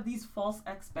you have these false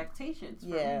expectations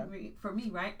for me,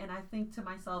 right? And I think to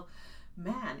myself,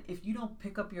 man, if you don't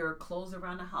pick up your clothes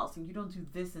around the house and you don't do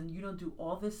this and you don't do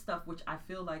all this stuff, which I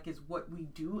feel like is what we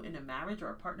do in a marriage or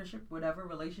a partnership, whatever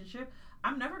relationship,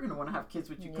 I'm never going to want to have kids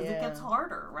with you because it gets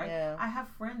harder, right? Yeah. I have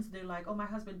friends, they're like, oh, my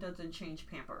husband doesn't change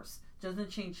Pampers, doesn't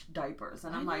change diapers.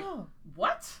 And I'm like,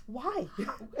 what? Why?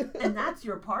 And that's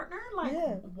your partner? Like,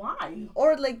 why?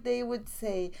 Or like they would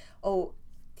say, oh,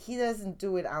 he doesn't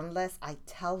do it unless I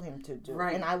tell him to do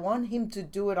it. And I want him to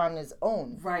do it on his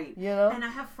own. Right. You know? And I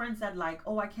have friends that like,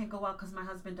 oh, I can't go out because my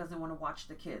husband doesn't want to watch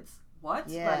the kids. What?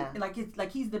 Yeah. Like it's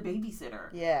like he's the babysitter.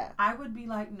 Yeah. I would be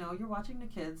like, no, you're watching the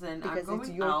kids and because I'm going it's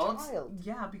your out. Child.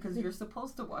 Yeah, because you're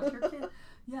supposed to watch your kid.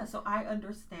 Yeah, so I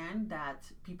understand that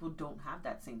people don't have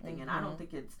that same thing, and I don't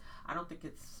think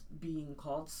it's being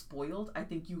called spoiled. I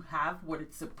think you have what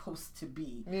it's supposed to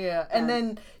be. Yeah, and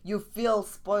then you feel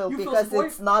spoiled because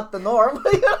it's not the norm.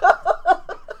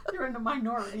 You're in the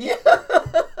minority. Yeah.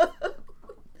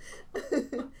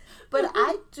 But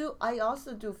I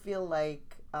also do feel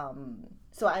like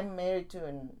so I'm married to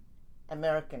an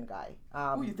American guy.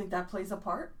 You think that plays a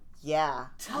part? Yeah.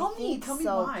 Tell me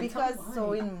why. Because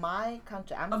so in my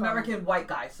country, I'm American white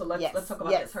guy. So let's talk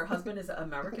about this. Her husband is an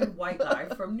American white guy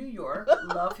from New York.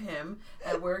 Love him.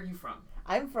 And where are you from?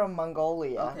 I'm from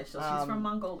Mongolia. Okay, so she's from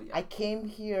Mongolia. I came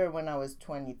here when I was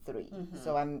 23.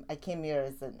 So I came here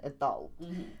as an adult.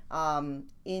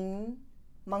 In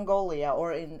Mongolia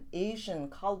or in Asian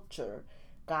culture,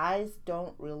 guys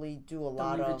don't really do a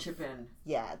lot of chip in.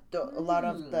 Yeah, a lot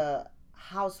of the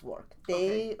housework.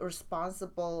 They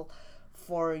responsible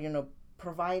for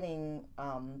providing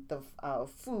the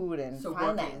food and so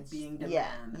finance. Being the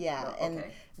man. Yeah, and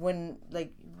when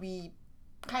like we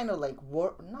kind of like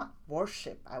not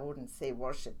worship, I wouldn't say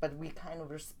worship, but we kind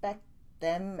of respect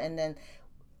them, and then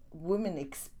women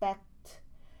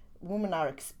are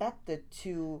expected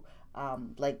to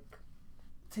like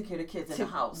take care of the kids in the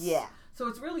house. Yeah. So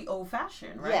it's really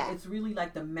old-fashioned, right? Yeah. It's really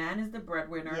like the man is the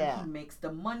breadwinner. Yeah. He makes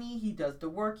the money. He does the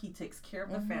work. He takes care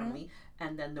of the family.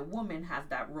 And then the woman has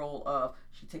that role of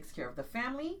she takes care of the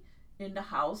family in the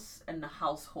house and the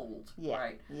household,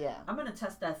 right? Yeah. I'm going to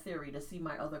test that theory to see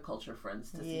my other culture friends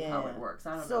to see how it works.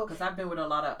 I don't know, because I've been with a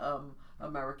lot of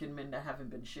American men that haven't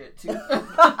been shit, too.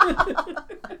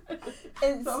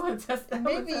 And so I'm going to test that.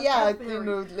 Maybe,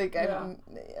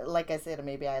 like I said,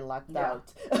 maybe I lucked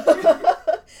out.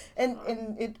 And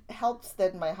it helps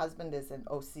that my husband is an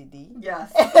OCD.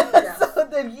 Yes. So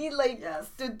that he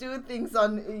to do things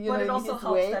on but it also his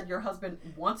helps way. that your husband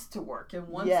wants to work and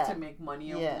wants to make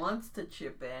money and wants to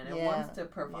chip in and wants to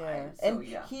provide. So, and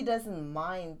he doesn't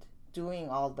mind doing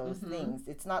all those things.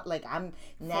 It's not like I'm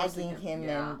nagging him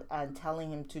and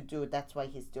telling him to do it. That's why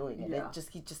he's doing it.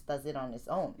 He just does it on his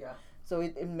own. Yeah. So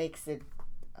it makes a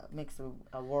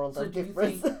world of do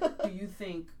difference. Do you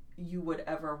think you would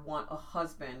ever want a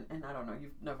husband, and I don't know,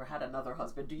 you've never had another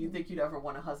husband, do you think you'd ever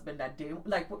want a husband that did,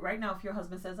 like right now, if your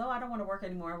husband says, oh, I don't want to work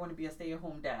anymore, I want to be a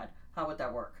stay-at-home dad, how would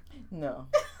that work? No.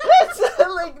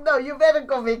 No, you better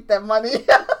go make that money.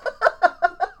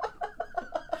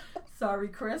 Sorry,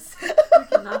 Chris, you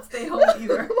cannot stay home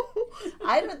either.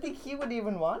 I don't think he would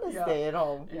even want to stay at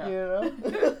home,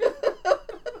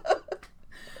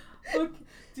 Look,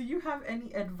 do you have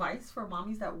any advice for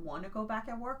mommies that want to go back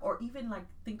at work, or even like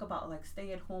think about like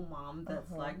stay-at-home mom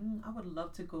that's like, I would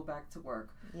love to go back to work?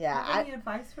 Yeah. Any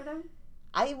advice for them?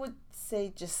 I would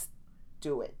say just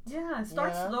do it. Yeah,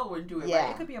 start slow and do it.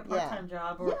 Right? It could be a part-time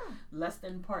job or less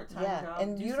than part-time job.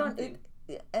 And you don't.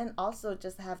 And also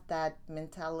just have that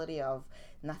mentality of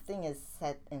nothing is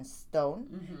set in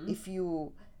stone. If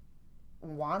you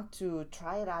want to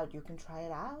try it out, you can try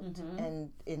it out,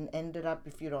 and ended up,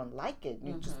 if you don't like it,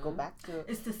 you just go back to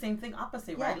it's the same thing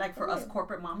opposite, right? Like for us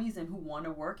corporate mommies and who want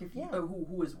to work, if you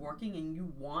who is working and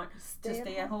you want to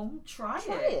stay at home, try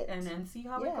it and then see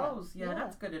how it goes.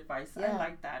 That's good advice. I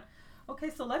like that. Okay,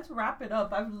 so let's wrap it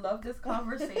up. I've loved this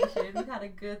conversation. We had a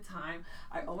good time.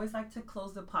 I always like to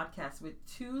close the podcast with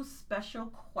 2 special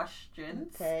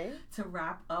questions to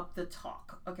wrap up the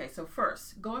talk. Okay, so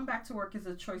first, going back to work is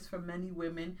a choice for many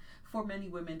women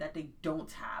that they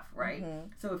don't have, right?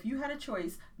 So if you had a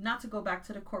choice not to go back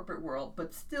to the corporate world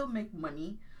but still make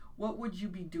money, what would you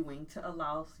be doing to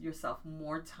allow yourself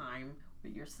more time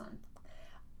with your son?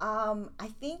 I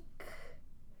think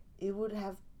it would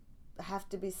have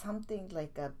to be something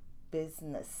like a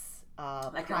business,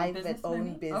 like private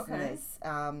owned business.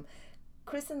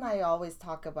 Chris and I always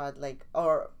talk about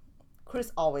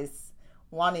Chris always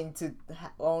wanting to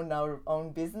own our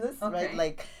own business, right?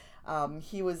 Like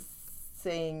he was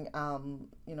saying,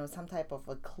 some type of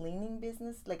a cleaning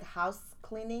business, like house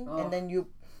cleaning, and then you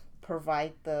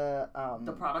provide the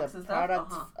products and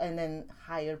stuff, and then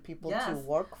hire people to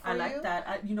work for you. I like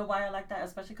that. You know why I like that?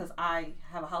 Especially because I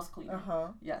have a house cleaner.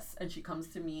 Yes, and she comes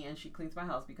to me and she cleans my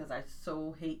house because I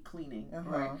so hate cleaning.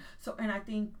 Right. So, and I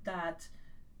think that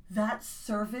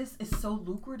service is so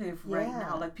lucrative right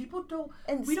now. Like people don't,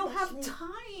 and we don't have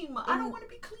time. I don't want to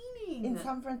be cleaning in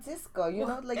San Francisco.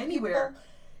 Like anywhere,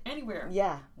 people, anywhere.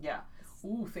 Yeah.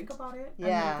 Ooh, think about it.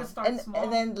 Yeah,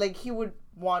 and then like he would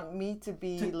want me to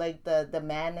be like the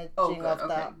managing of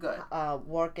the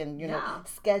work and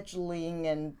scheduling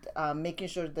and making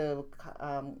sure the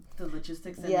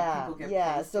logistics and the people get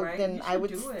placed, so right? then I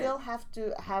would still have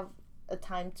to have a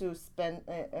time to spend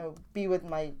be with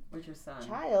your son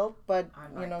child, but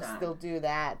that. Still do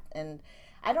that. And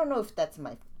I don't know if that's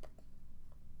my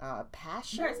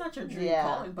passion. Sure, it's not your dream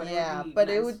calling, but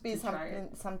it would be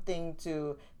something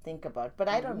to think about. But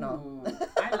I don't know.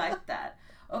 I like that.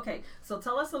 Okay, so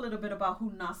tell us a little bit about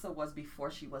who Nasaa was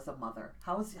before she was a mother.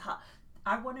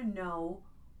 I want to know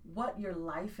what your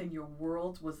life and your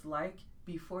world was like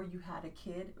before you had a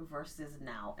kid versus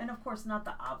now. And of course, not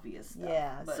the obvious stuff.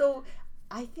 Yeah. So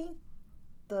I think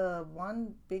the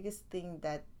one biggest thing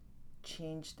that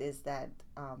changed is that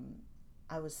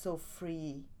I was so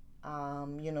free,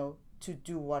 to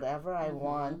do whatever I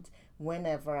want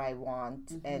whenever I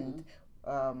want, and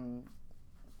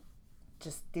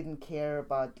just didn't care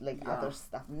about like other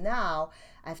stuff. Now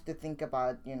I have to think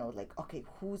about, like, okay,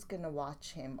 who's gonna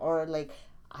watch him, or like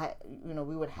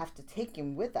we would have to take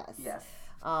him with us. Yes.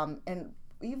 And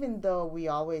even though we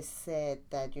always said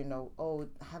that,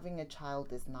 having a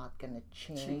child is not gonna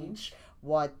change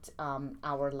what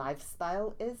our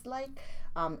lifestyle is like,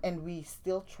 and we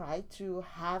still try to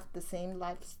have the same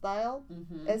lifestyle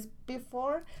as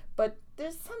before, but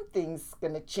there's some things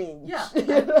gonna change. Yeah,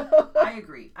 I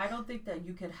agree. I don't think that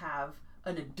you could have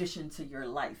an addition to your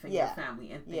life and your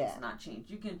family and things not change.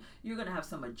 You're gonna have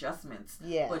some adjustments,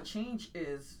 but change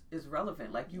is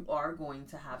relevant. Like, you are going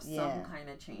to have some kind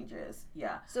of changes.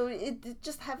 So it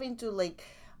just having to like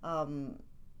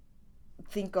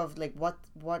think of like what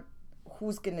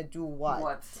who's gonna do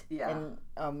what and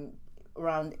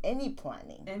around any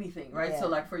planning, anything, right? So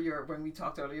like when we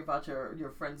talked earlier about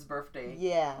your friend's birthday,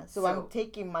 so I'm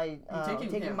taking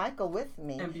taking Michael with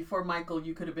me, and before Michael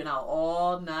you could have been out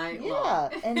all night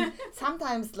long. And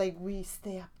sometimes like we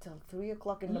stay up till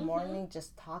 3:00 in the morning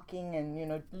just talking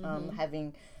and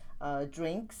having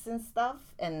drinks and stuff,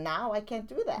 and now I can't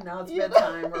do that. Now it's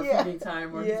bedtime or feeding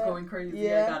time, or he's going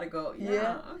crazy. I gotta go.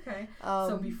 Okay.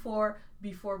 So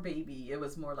before baby, it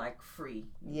was more like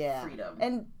freedom.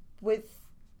 And with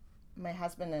my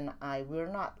husband and I,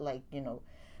 we're not like,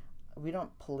 we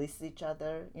don't police each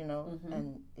other,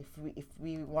 and if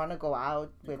we want to go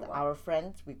out with our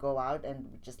friends, we go out and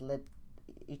we just let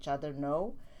each other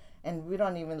know, and we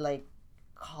don't even like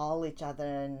call each other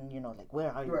and like,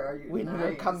 where are you when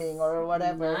you're coming or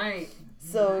whatever.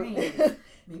 So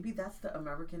maybe that's the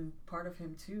American part of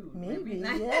him too. Maybe.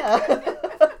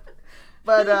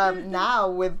 But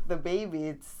now with the baby,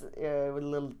 it's a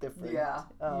little different.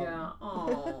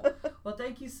 Oh, well,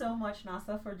 thank you so much,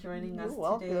 Nasaa, for joining us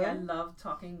today. I love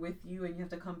talking with you, and you have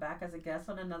to come back as a guest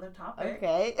on another topic.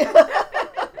 Okay.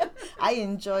 I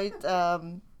enjoyed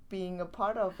being a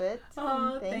part of it.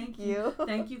 Oh, thank you.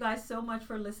 Thank you guys so much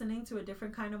for listening to A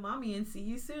Different Kind of Mommy, and see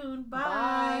you soon. Bye.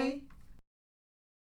 Bye.